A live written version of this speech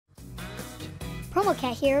Promo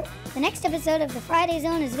Cat here. The next episode of the Friday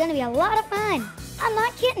Zone is going to be a lot of fun. I'm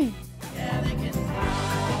not kidding.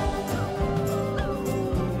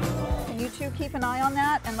 Can you two keep an eye on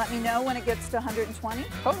that and let me know when it gets to 120?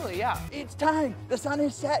 Totally, yeah. It's time. The sun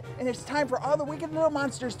is set, and it's time for all the wicked little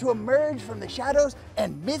monsters to emerge from the shadows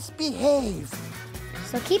and misbehave.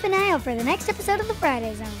 So keep an eye out for the next episode of the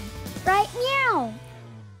Friday Zone. Right, meow!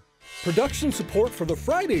 Production support for the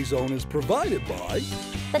Friday Zone is provided by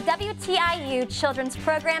the WTIU Children's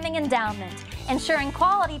Programming Endowment, ensuring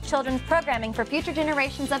quality children's programming for future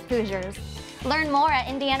generations of Hoosiers. Learn more at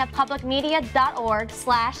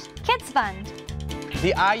indianapublicmedia.org/kidsfund.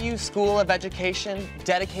 The IU School of Education,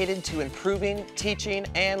 dedicated to improving, teaching,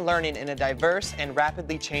 and learning in a diverse and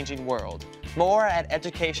rapidly changing world. More at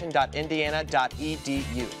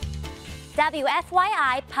education.indiana.edu.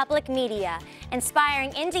 WFYI Public Media,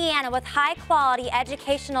 inspiring Indiana with high-quality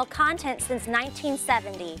educational content since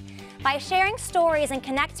 1970. By sharing stories and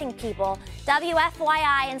connecting people,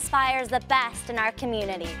 WFYI inspires the best in our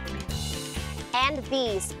community. And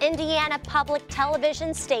these Indiana Public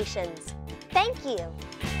Television stations. Thank you.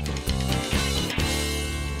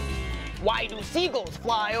 Why do seagulls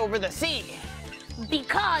fly over the sea?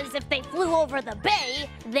 Because if they flew over the bay,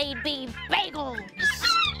 they'd be bagels.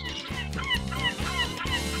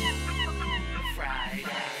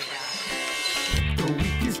 The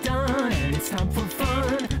week is done and it's time for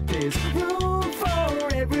fun. There's room for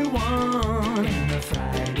everyone in the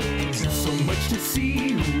Friday Zone. So much to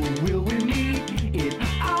see, who will we meet? It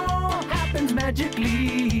all happens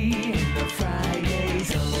magically in the Friday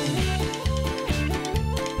Zone.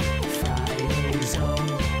 Friday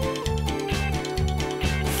Zone.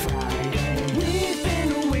 Friday. We've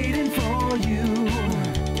been waiting for you.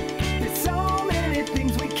 There's so many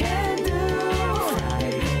things we can do.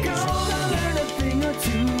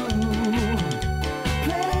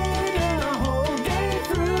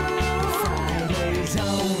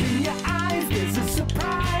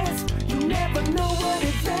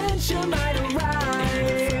 Might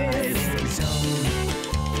arise.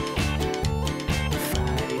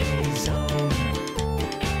 Friday Zone.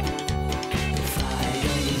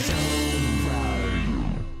 Friday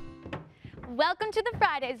Zone. Welcome to the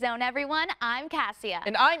Friday Zone, everyone. I'm Cassia.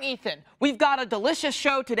 And I'm Ethan. We've got a delicious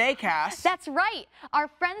show today, Cass. That's right. Our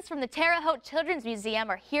friends from the Terre Haute Children's Museum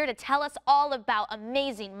are here to tell us all about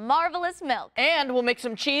amazing, marvelous milk. And we'll make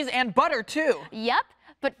some cheese and butter, too. Yep.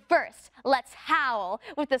 But first, let's howl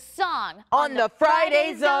with a song on the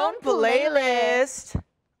Friday Zone playlist.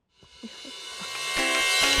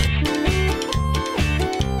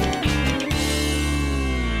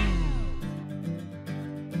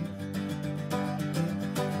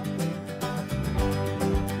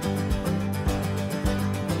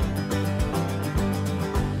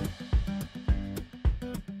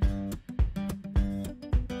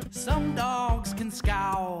 Some dogs can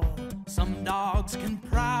scowl, some dogs can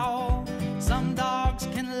prowl, some dogs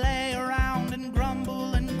can lay around and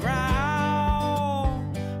grumble and growl.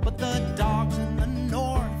 But the dogs in the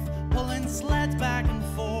north, pulling sleds back and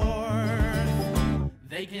forth,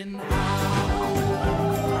 they can howl.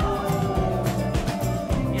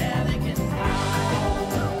 Yeah, they can howl.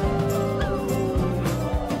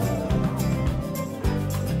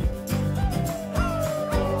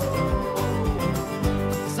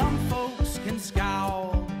 Some folks can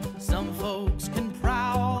scowl, some folks can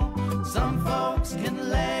prowl, some folks can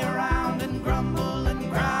lay around and grumble and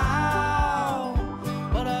growl.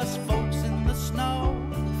 But us folks in the snow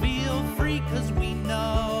feel free 'cause we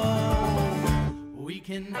know we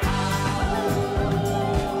can howl.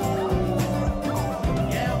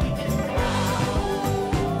 Yeah, we can howl.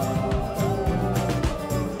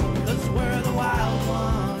 'Cause we're the wild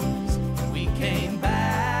ones. We came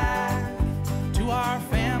back to our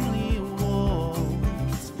family of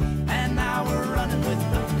wolves, and now we're running with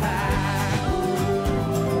the pack.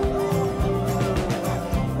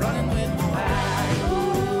 Running with the pack.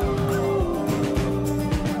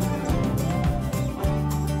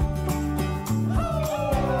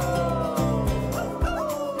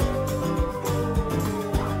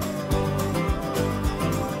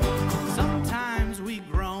 Sometimes we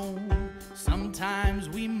groan, sometimes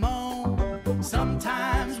we moan,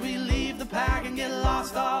 sometimes we leave the pack and get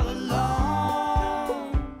lost all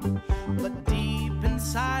alone. But deep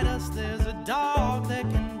inside us there's a dog that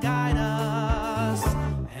can guide us,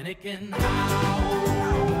 and it can howl.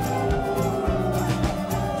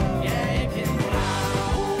 Yeah, it can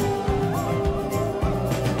howl.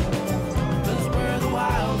 'Cause we're the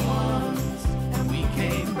wild ones, and we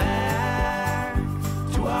came back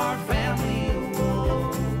to our family of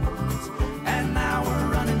wolves, and now we're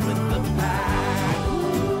running with the pack.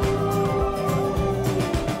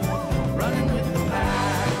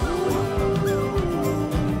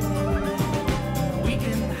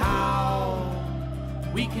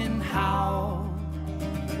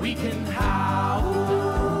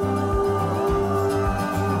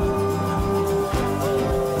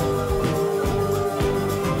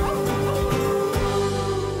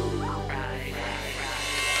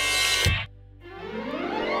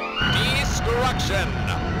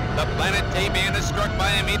 Tapian is struck by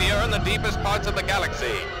a meteor in the deepest parts of the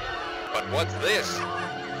galaxy. But what's this?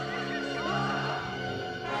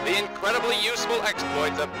 The incredibly useful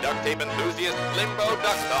exploits of duct tape enthusiast Flimbo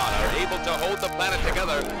Ducton are able to hold the planet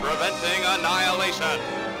together, preventing annihilation.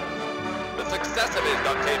 The success of his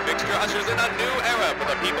duct tape fixture ushers in a new era for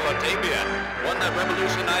the people of Tapian, one that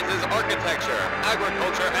revolutionizes architecture,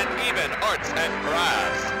 agriculture, and even arts and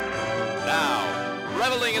crafts. Now,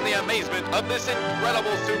 reveling in the amazement of this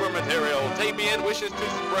incredible super material, Tapian wishes to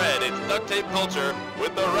spread its duct tape culture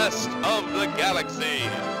with the rest of the galaxy.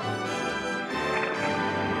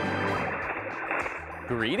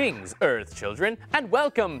 Greetings, Earth children, and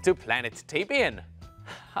welcome to Planet Tapian.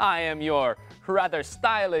 I am your rather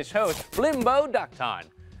stylish host, Flimbo Ducton.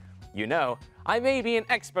 You know, I may be an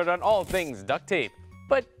expert on all things duct tape,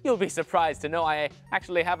 but you'll be surprised to know I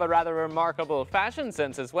actually have a rather remarkable fashion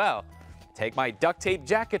sense as well. Take my duct tape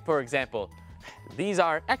jacket, for example. These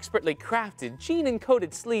are expertly crafted,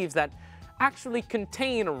 gene-encoded sleeves that actually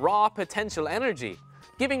contain raw potential energy,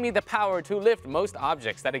 giving me the power to lift most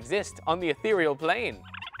objects that exist on the ethereal plane.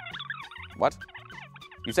 What?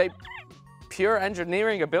 You say pure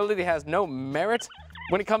engineering ability has no merit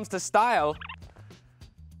when it comes to style?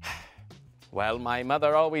 Well, my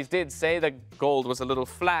mother always did say the gold was a little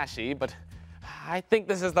flashy, but I think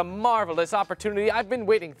this is the marvelous opportunity I've been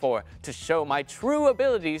waiting for to show my true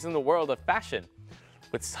abilities in the world of fashion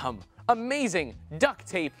with some amazing duct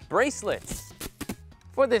tape bracelets.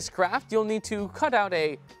 For this craft, you'll need to cut out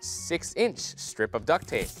a 6-inch strip of duct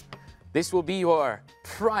tape. This will be your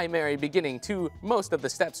primary beginning to most of the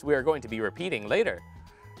steps we are going to be repeating later.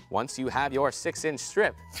 Once you have your 6-inch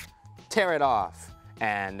strip, tear it off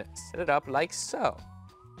and set it up like so.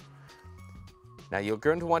 Now you're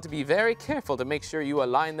going to want to be very careful to make sure you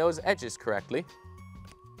align those edges correctly,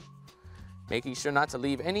 making sure not to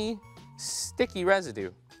leave any sticky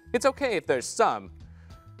residue. It's okay if there's some.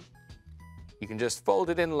 You can just fold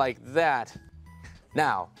it in like that.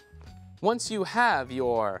 Now, once you have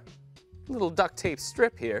your little duct tape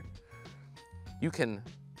strip here, you can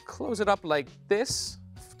close it up like this,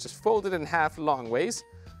 just fold it in half long ways,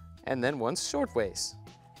 and then once short ways.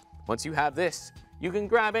 Once you have this, you can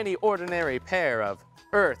grab any ordinary pair of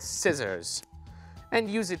earth scissors and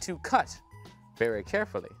use it to cut very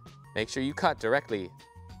carefully. Make sure you cut directly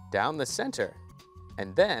down the center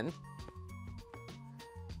and then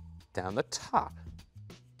down the top,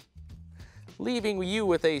 leaving you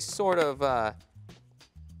with a sort of a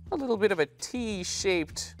little bit of a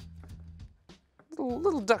T-shaped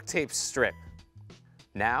little duct tape strip.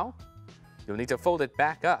 Now, you'll need to fold it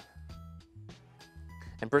back up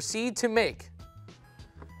and proceed to make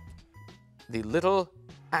the little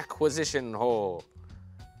acquisition hole.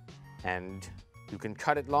 And you can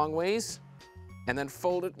cut it long ways and then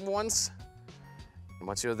fold it once. And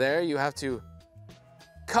once you're there, you have to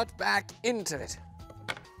cut back into it.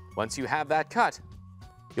 Once you have that cut,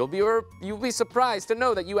 you'll be surprised to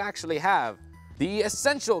know that you actually have the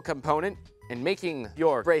essential component in making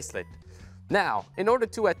your bracelet. Now, in order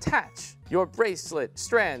to attach your bracelet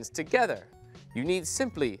strands together, you need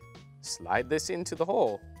simply slide this into the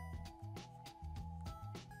hole.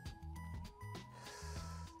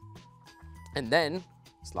 And then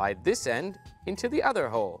slide this end into the other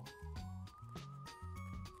hole.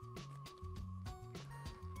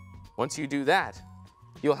 Once you do that,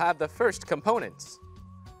 you'll have the first components.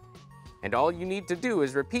 And all you need to do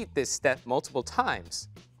is repeat this step multiple times,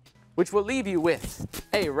 which will leave you with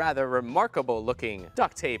a rather remarkable looking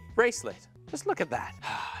duct tape bracelet. Just look at that.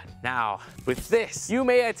 Now, with this, you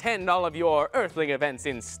may attend all of your Earthling events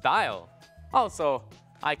in style. Also,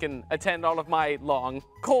 I can attend all of my long,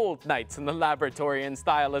 cold nights in the laboratory in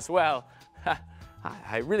style as well.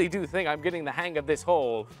 I really do think I'm getting the hang of this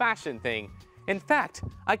whole fashion thing. In fact,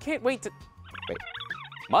 I can't wait to... Wait,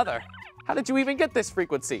 Mother, how did you even get this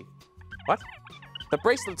frequency? What? The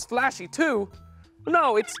bracelet's flashy too?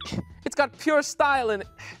 No, it's got pure style in it.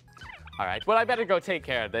 All right, well, I better go take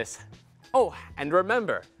care of this. Oh, and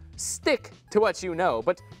remember, stick to what you know,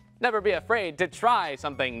 but never be afraid to try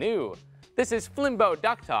something new. This is Flimbo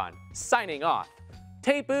Ducton, signing off.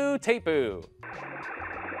 Tapu, tapu.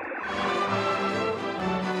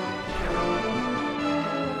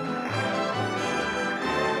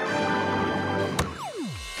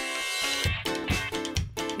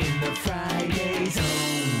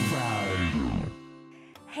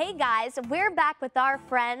 Hey guys, we're back with our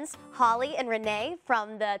friends Holly and Renee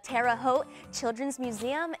from the Terre Haute Children's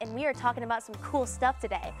Museum, and we are talking about some cool stuff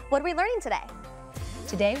today. What are we learning today?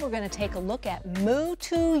 Today we're going to take a look at moo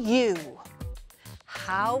to you.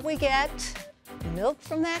 How we get milk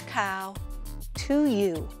from that cow to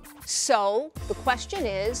you. So the question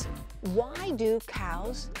is, why do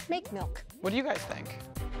cows make milk? What do you guys think?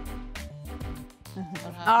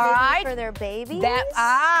 All right. For their babies?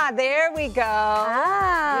 There we go. We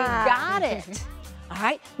got it. All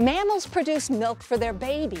right, mammals produce milk for their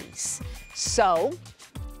babies. So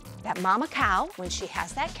that mama cow, when she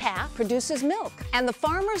has that calf, produces milk. And the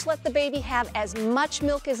farmers let the baby have as much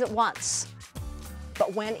milk as it wants.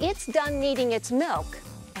 But when it's done needing its milk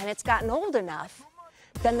and it's gotten old enough,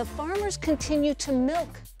 then the farmers continue to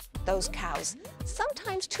milk those cows,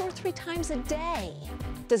 sometimes 2 or 3 times a day.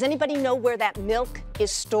 Does anybody know where that milk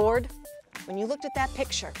is stored? When you looked at that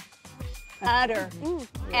picture. Udder.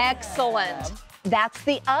 Excellent. That's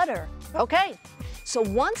the udder. Okay. So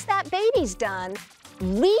once that baby's done,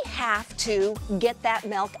 we have to get that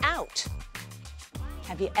milk out.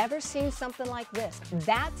 Have you ever seen something like this?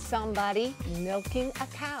 That's somebody milking a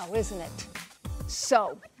cow, isn't it?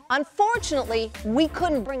 So, unfortunately, we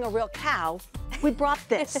couldn't bring a real cow. We brought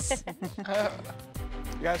this.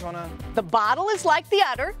 You guys want to? The bottle is like the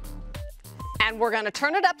udder, and we're going to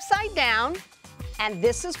turn it upside down, and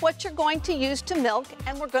this is what you're going to use to milk,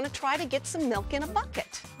 and we're going to try to get some milk in a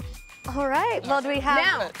bucket. All right. Well, do we have...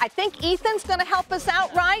 Now, I think Ethan's going to help us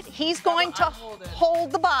out, right? He's going to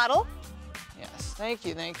hold the bottle. Yes. Thank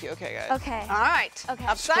you. Thank you. Okay, guys. Okay. All right. Okay.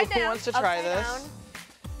 Upside down. Who wants to try this? down.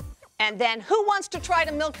 And then who wants to try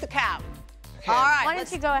to milk the cow? Okay. All right. Why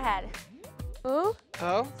don't you go ahead? Ooh.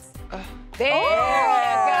 Oh. There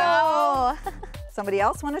you go. Somebody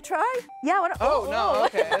else want to try? Yeah. What? Oh, no.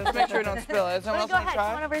 Okay. Let's make sure we don't spill it. Someone else Go want to ahead. Come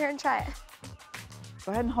on try? over here and try it.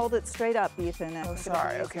 Go ahead and hold it straight up, Ethan. Oh,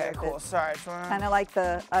 sorry. Okay, cool. Sorry. Kind of like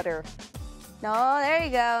the udder. No, there you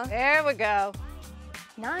go. There we go.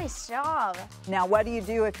 Nice job. Now, what do you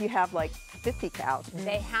do if you have like 50 cows?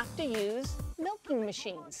 They have to use milking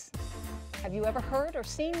machines. Have you ever heard or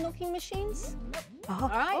seen milking machines? Oh. All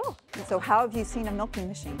right. So how have you seen a milking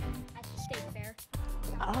machine? At the state fair.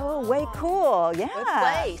 Oh, way cool. Yeah. Good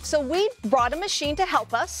play. So we brought a machine to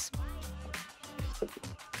help us.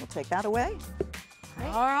 We'll take that away.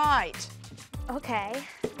 All right. Okay.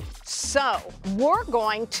 So we're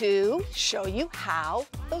going to show you how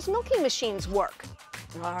those milking machines work.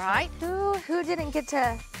 All right. Who didn't get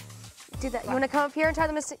to do that? You want to come up here and try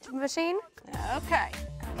the machine? Okay.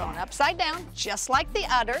 Going upside down, just like the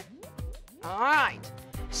udder. All right.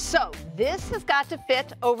 So this has got to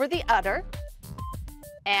fit over the udder.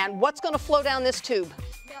 And what's going to flow down this tube?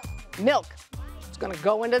 Milk. It's going to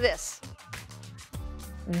go into this.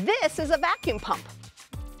 This is a vacuum pump.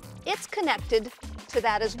 It's connected to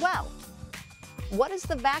that as well. What is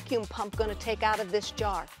the vacuum pump going to take out of this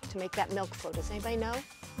jar to make that milk flow? Does anybody know?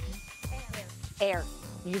 Air.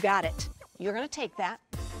 You got it. You're going to take that,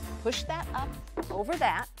 push that up over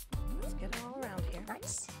that. Let's get it all around here.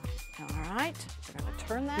 Nice. All right. We're going to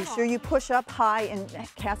turn that Be off. sure you push up high, and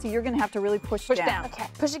Cassie, you're going to have to really push down. Okay.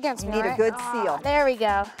 Push against You me. need all a good right? seal. There we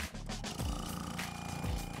go.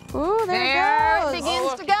 Ooh, there it goes. it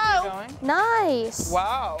begins to go. Going? Nice.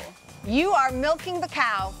 Wow. You are milking the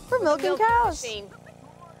cow. We're milking cows. Machine.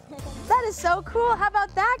 That is so cool. How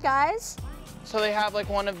about that, guys? So they have like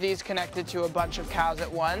one of these connected to a bunch of cows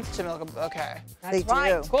at once to milk them. Okay. They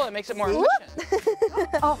right. do. Cool. It makes it more efficient.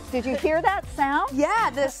 Oh, did you hear that sound? Yeah,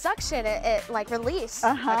 the suction, it like released.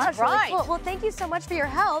 Uh-huh. That's really Right. cool. Well, thank you so much for your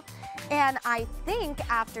help. And I think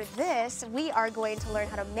after this, we are going to learn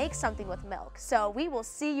how to make something with milk. So we will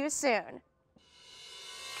see you soon.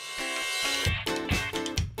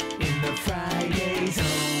 In the Friday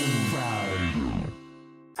Zone.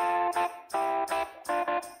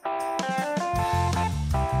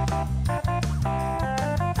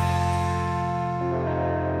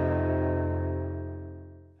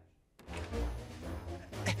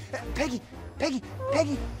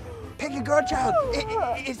 Peggy, girl child,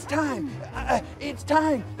 it's time. It's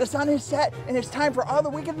time. The sun is set, and it's time for all the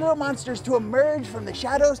wicked little monsters to emerge from the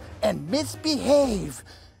shadows and misbehave.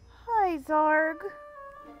 Hi, Zarg.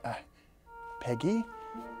 Peggy,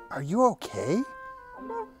 are you okay?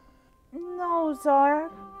 No,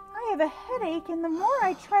 Zarg. I have a headache, and the more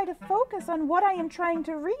I try to focus on what I am trying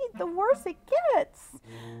to read, the worse it gets.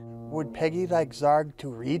 Would Peggy like Zarg to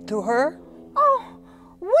read to her? Oh,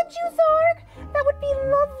 would you, Zarg? That would be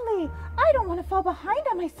lovely. I don't want to fall behind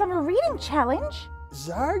on my summer reading challenge.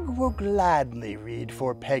 Zarg will gladly read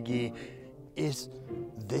for Peggy. Is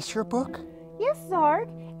this your book? Yes, Zarg.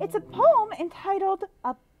 It's a poem entitled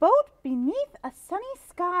A Boat Beneath a Sunny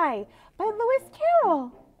Sky by Lewis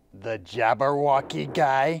Carroll. The Jabberwocky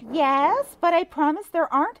guy? Yes, but I promise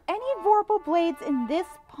there aren't any vorpal blades in this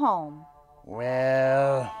poem.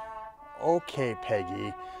 Well, okay,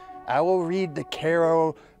 Peggy. I will read the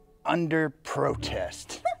carol under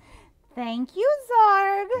protest. Thank you,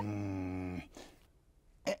 Zarg.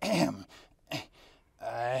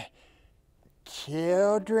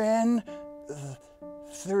 Children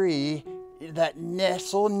 3 that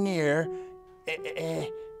nestle near,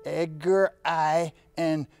 eager eye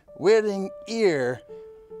and willing ear,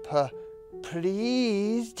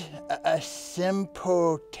 pleased a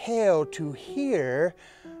simple tale to hear,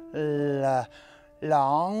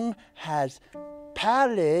 long has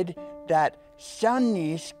pallid that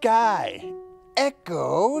sunny sky,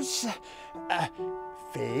 echoes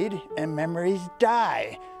fade and memories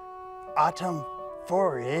die. Autumn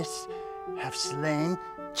forests have slain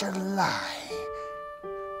July.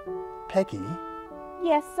 Peggy?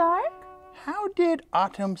 Yes, Zarg? How did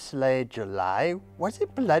autumn slay July? Was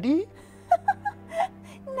it bloody?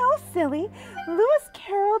 No, silly. Lewis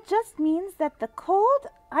Carroll just means that the cold,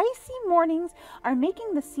 icy mornings are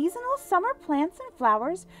making the seasonal summer plants and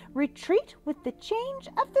flowers retreat with the change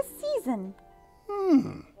of the season.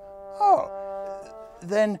 Oh,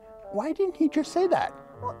 then why didn't he just say that?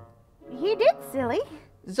 Well, he did, silly.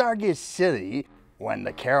 Zarg is silly when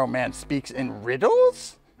the Carol man speaks in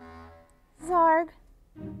riddles? Zarg,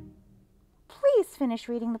 please finish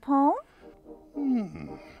reading the poem.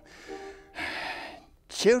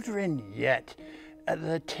 Children yet,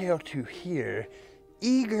 the tale to hear,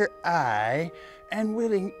 eager eye and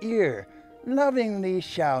willing ear, lovingly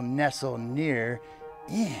shall nestle near.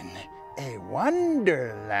 In a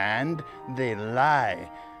wonderland they lie,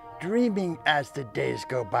 dreaming as the days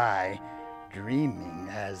go by, dreaming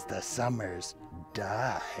as the summers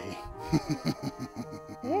die.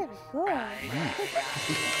 Very good.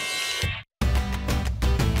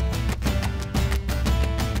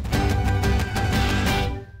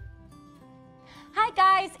 Hi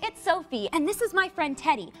guys, it's Sophie, and this is my friend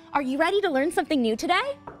Teddy. Are you ready to learn something new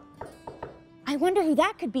today? I wonder who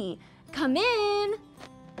that could be. Come in.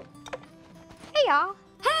 Hey, y'all.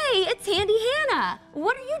 Hey, it's Handy Hannah.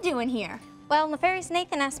 What are you doing here? Well, Nefarious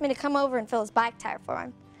Nathan asked me to come over and fill his bike tire for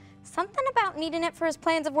him. Something about needing it for his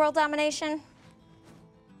plans of world domination.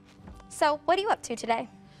 So, what are you up to today?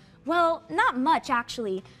 Well, not much,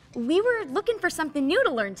 actually. We were looking for something new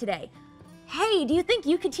to learn today. Hey, do you think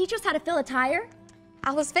you could teach us how to fill a tire?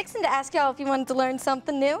 I was fixing to ask y'all if you wanted to learn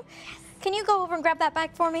something new. Yes. Can you go over and grab that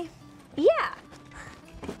bike for me? Yeah.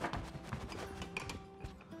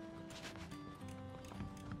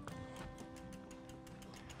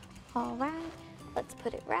 All right, let's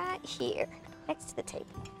put it right here, next to the table.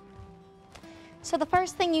 So the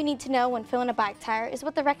first thing you need to know when filling a bike tire is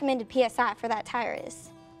what the recommended PSI for that tire is.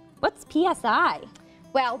 What's PSI?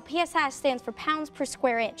 Well, PSI stands for pounds per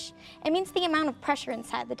square inch. It means the amount of pressure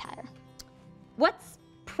inside the tire. What's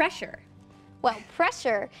pressure? Well,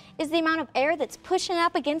 pressure is the amount of air that's pushing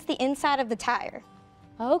up against the inside of the tire.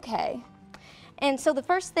 Okay. And so the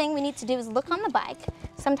first thing we need to do is look on the bike.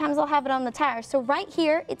 Sometimes I'll have it on the tire. So right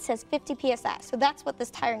here, it says 50 PSI. So that's what this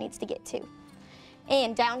tire needs to get to.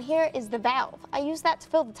 And down here is the valve. I use that to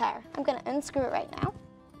fill the tire. I'm gonna unscrew it right now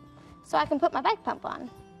so I can put my bike pump on.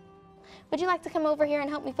 Would you like to come over here and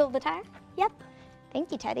help me fill the tire? Yep.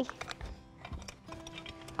 Thank you, Teddy.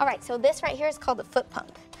 All right, so this right here is called the foot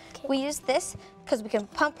pump. Okay. We use this because we can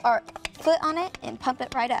pump our foot on it and pump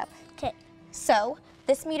it right up. Okay. So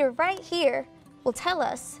this meter right here will tell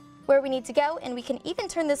us where we need to go, and we can even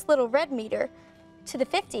turn this little red meter to the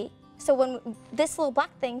 50. So when this little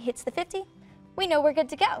black thing hits the 50, we know we're good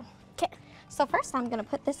to go. Okay. So first I'm gonna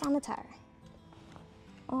put this on the tire.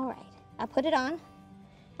 All right, I put it on.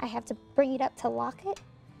 I have to bring it up to lock it.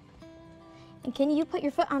 And can you put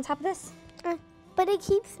your foot on top of this? But it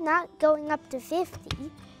keeps not going up to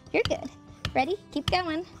 50. You're good. Ready? Keep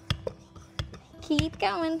going. Keep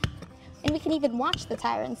going. And we can even watch the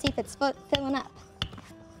tire and see if it's filling up.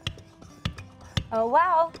 Oh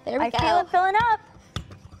wow, there we go. I feel it filling up.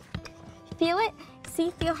 Feel it?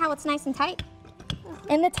 See, feel how it's nice and tight?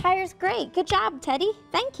 And the tire's great. Good job, Teddy.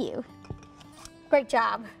 Thank you. Great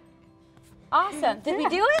job. Awesome. Did we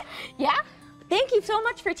do it? Yeah. Thank you so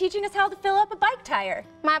much for teaching us how to fill up a bike tire.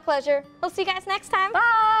 My pleasure. We'll see you guys next time.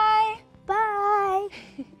 Bye. Bye.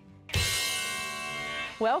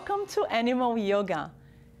 Welcome to Animal Yoga.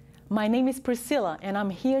 My name is Priscilla, and I'm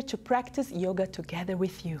here to practice yoga together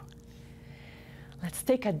with you. Let's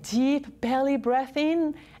take a deep belly breath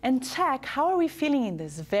in and check how are we feeling in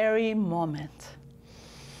this very moment.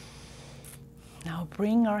 Now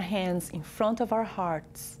bring our hands in front of our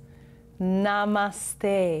hearts.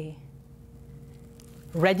 Namaste.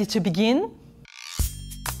 Ready to begin?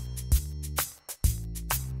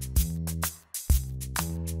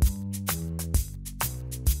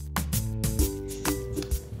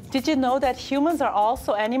 Did you know that humans are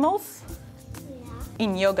also animals? Yeah.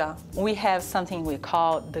 In yoga, we have something we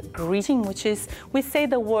call the greeting, which is we say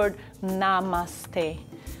the word namaste.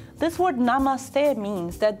 This word namaste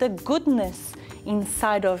means that the goodness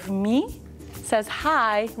inside of me says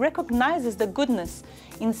hi, recognizes the goodness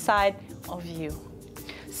inside of you.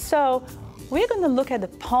 So we're going to look at the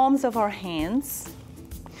palms of our hands.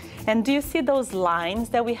 And do you see those lines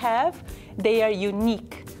that we have? They are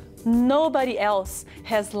unique. Nobody else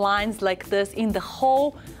has lines like this in the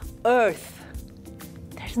whole earth.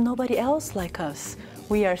 There's nobody else like us.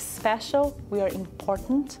 We are special, we are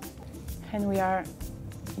important, and we are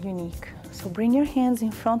unique. So bring your hands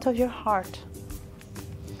in front of your heart.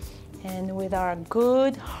 And with our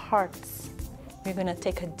good hearts, we're gonna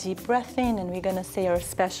take a deep breath in and we're gonna say our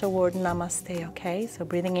special word, namaste, okay? So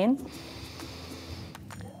breathing in.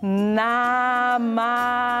 Namaste.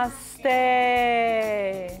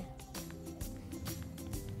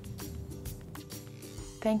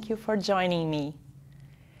 Thank you for joining me.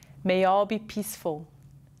 May all be peaceful.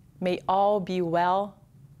 May all be well.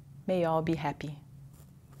 May all be happy.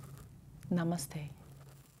 Namaste.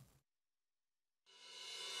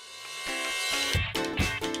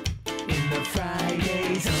 In the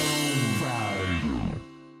Friday Zone.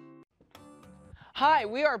 Hi,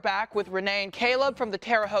 we are back with Renee and Caleb from the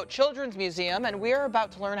Terre Haute Children's Museum, and we are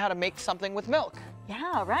about to learn how to make something with milk.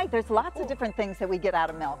 Yeah, right. There's lots of different things that we get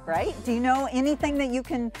out of milk, right? Do you know anything that you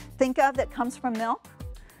can think of that comes from milk?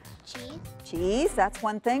 Cheese. Cheese, that's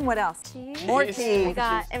one thing. What else? Cheese. More cheese. We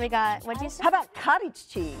got, what'd you say? How about cottage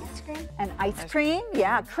cheese? Ice cream. And ice cream?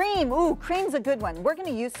 Yeah, cream. Ooh, cream's a good one. We're going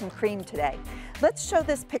to use some cream today. Let's show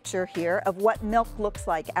this picture here of what milk looks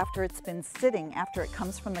like after it's been sitting, after it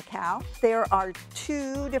comes from the cow. There are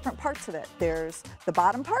two different parts of it. There's the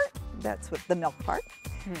bottom part, that's what the milk part.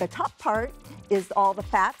 The top part is all the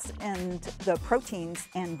fats and the proteins,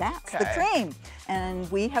 and that's the cream. And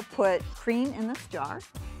we have put cream in this jar,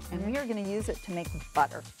 and we are going to use it to make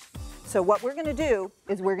butter. So what we're going to do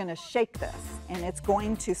is we're going to shake this, and it's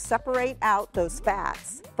going to separate out those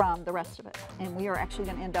fats from the rest of it. And we are actually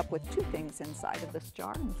going to end up with two things inside of this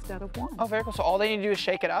jar instead of one. Oh, very cool. So all they need to do is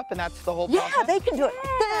shake it up, and that's the whole process? Yeah, they can do it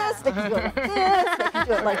like this, they can do it like this, they can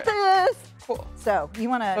do it like this. Cool. So you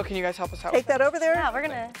want to can you guys help us out? take that over there? Yeah, we're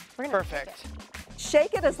gonna Perfect.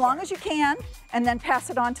 Shake it as long as you can, and then pass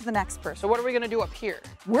it on to the next person. So what are we going to do up here?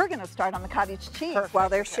 We're going to start on the cottage cheese while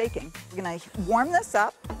they're shaking. We're going to warm this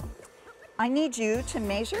up. I need you to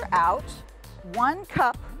measure out 1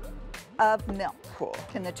 cup of milk. Cool.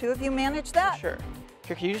 Can the two of you manage that? Sure.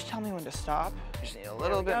 Here, can you just tell me when to stop? Just need a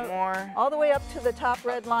little bit more. All the way up to the top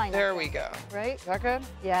red line. There we go. Right? Is that good?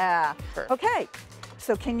 Yeah. Perfect. Okay.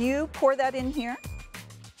 So can you pour that in here?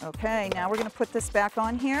 Okay, now we're going to put this back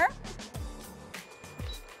on here.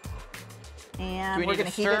 And do we we're need going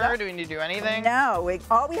to heat it stir? up. Do we need to do anything? No,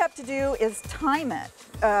 all we have to do is time it,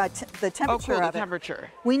 the temperature cool, of the it.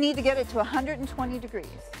 temperature. We need to get it to 120 degrees,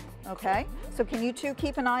 okay? So can you two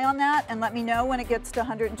keep an eye on that and let me know when it gets to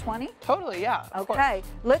 120? Totally, yeah. Okay,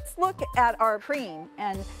 let's look at our cream,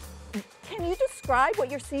 and can you describe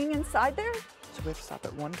what you're seeing inside there? So we have to stop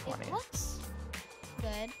at 120. It looks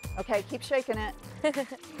good. Okay, keep shaking it.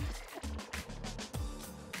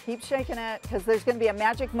 Keep shaking it, because there's going to be a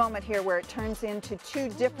magic moment here where it turns into two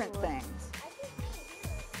different things.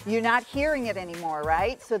 You're not hearing it anymore,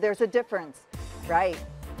 right? So there's a difference, right?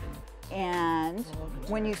 And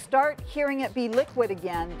when you start hearing it be liquid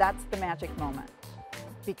again, that's the magic moment,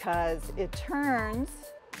 because it turns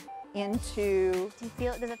into...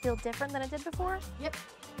 Does it feel different than it did before? Yep.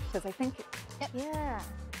 Because I think... Yep. Yeah.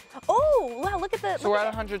 Oh, wow, look at the... So we're at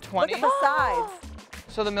 120? Look at the sides.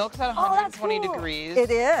 So the milk's at 120 degrees.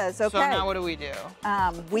 It is, okay. So now what do we do?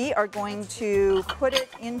 We are going to put it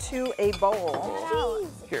into a bowl.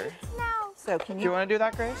 Here. So can you... Do you want to do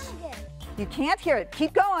that, Grace? You can't hear it.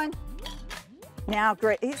 Keep going. Now,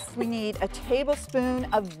 Grace, we need a tablespoon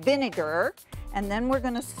of vinegar, and then we're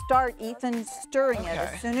going to start Ethan stirring it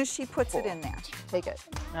as soon as she puts it in there. Take it.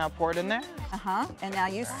 Now pour it in there? Uh-huh. And now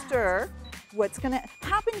you stir. What's going to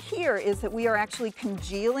happen here is that we are actually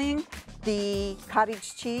congealing the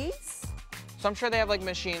cottage cheese. So I'm sure they have like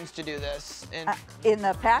machines to do this. In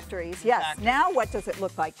the factories, yes. Now what does it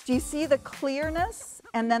look like? Do you see the clearness?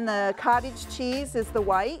 And then the cottage cheese is the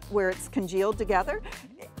white where it's congealed together.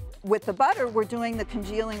 With the butter, we're doing the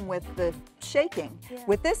congealing with the shaking. Yeah.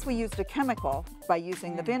 With this, we used a chemical by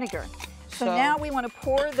using the vinegar. So now we want to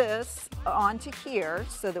pour this onto here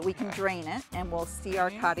so that we can drain it, and we'll see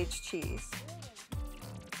our cottage cheese.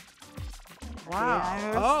 Wow.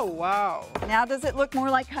 Yes. Oh, wow. Now does it look more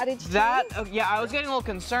like cottage cheese? Yeah, I was getting a little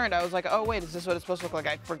concerned. I was like, oh, wait, is this what it's supposed to look like?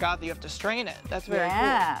 I forgot that you have to strain it. That's very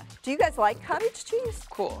cool. Do you guys like cottage cheese?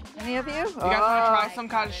 Cool. Any of you? You guys want to try some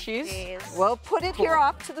cottage cheese? Well, put it here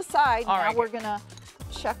off to the side. All now right. we're going to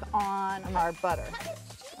check on our butter.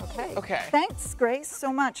 Okay. Okay. Thanks, Grace,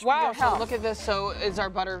 so much for Wow, your so help. look at this. So is our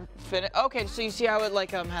butter finished? Okay, so you see how it like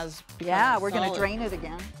has Yeah, we're going to solid. drain it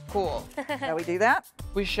again. Cool. Shall we do that?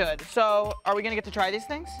 We should. So are we going to get to try these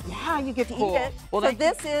things? Yeah, you get to Cool. eat it. Well, so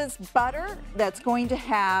this is butter that's going to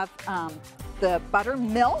have the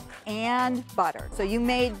buttermilk and butter. So you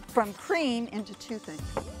made from cream into two things.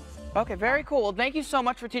 Okay, very cool. Well, thank you so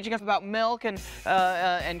much for teaching us about milk and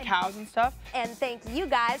cows and stuff. And thank you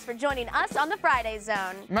guys for joining us on the Friday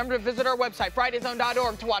Zone. Remember to visit our website,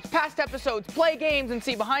 FridayZone.org, to watch past episodes, play games, and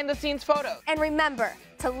see behind-the-scenes photos. And remember,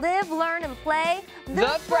 to live, learn, and play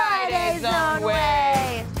The Friday Zone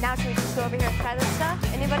way. Now should we just go over here and try this stuff?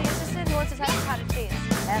 Anybody interested? Who wants to try the cottage cheese?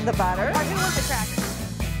 And the butter. Or who wants the crackers?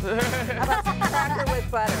 How about some cracker with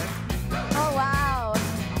butter? Oh, wow.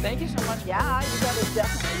 Thank you so much. Yeah, you gotta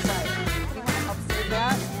definitely try it. You want to help serve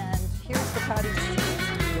that? And here's the cottage cheese.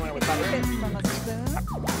 You want it with butter? It from a spoon. How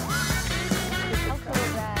cool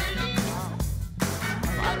is that?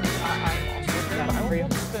 I will hold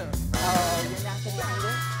the spoon. Oh, you're not gonna eat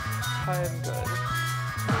it? I'm good.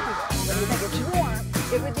 What do you think? It's warm.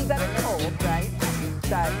 It would be better cold, right?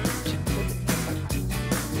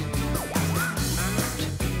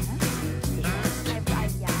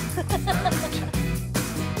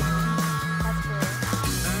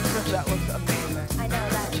 That looks amazing. I know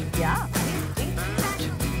that. Yeah.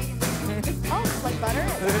 Oh, it's like butter?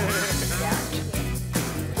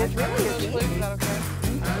 Yeah. It really is easy. Is that okay?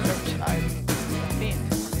 I'm fiend,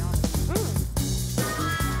 to be honest.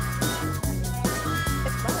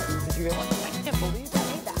 It's butter. Did you get one? I can't believe it. I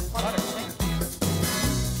made that. Butter.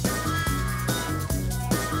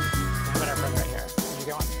 I'm gonna run right here. Did you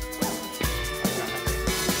get one?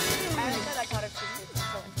 I already said that cottage cheese is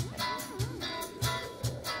so interesting.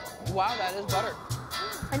 Wow, that is butter.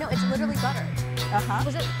 I know, it's literally butter. Uh-huh.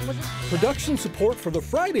 Was it? Production support for the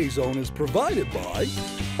Friday Zone is provided by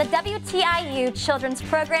The WTIU Children's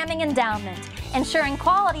Programming Endowment, ensuring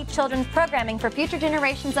quality children's programming for future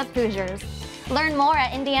generations of Hoosiers. Learn more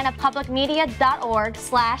at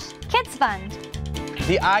indianapublicmedia.org/kidsfund.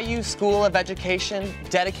 The IU School of Education,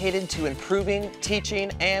 dedicated to improving teaching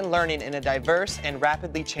and learning in a diverse and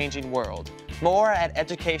rapidly changing world. More at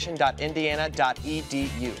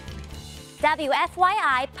education.indiana.edu.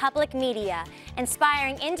 WFYI Public Media,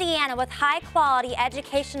 inspiring Indiana with high-quality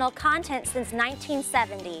educational content since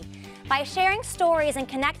 1970. By sharing stories and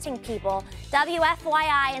connecting people,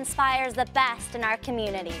 WFYI inspires the best in our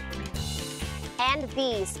community. And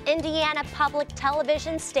these Indiana Public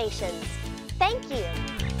Television stations. Thank you.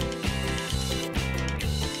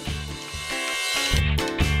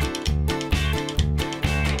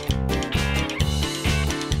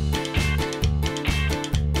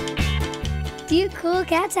 Do you cool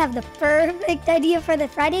cats have the perfect idea for the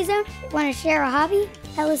Friday Zone? Want to share a hobby?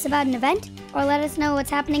 Tell us about an event? Or let us know what's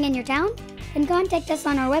happening in your town? Then contact us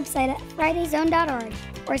on our website at fridayzone.org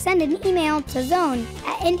or send an email to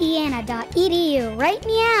zone@indiana.edu. Right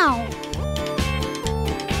meow!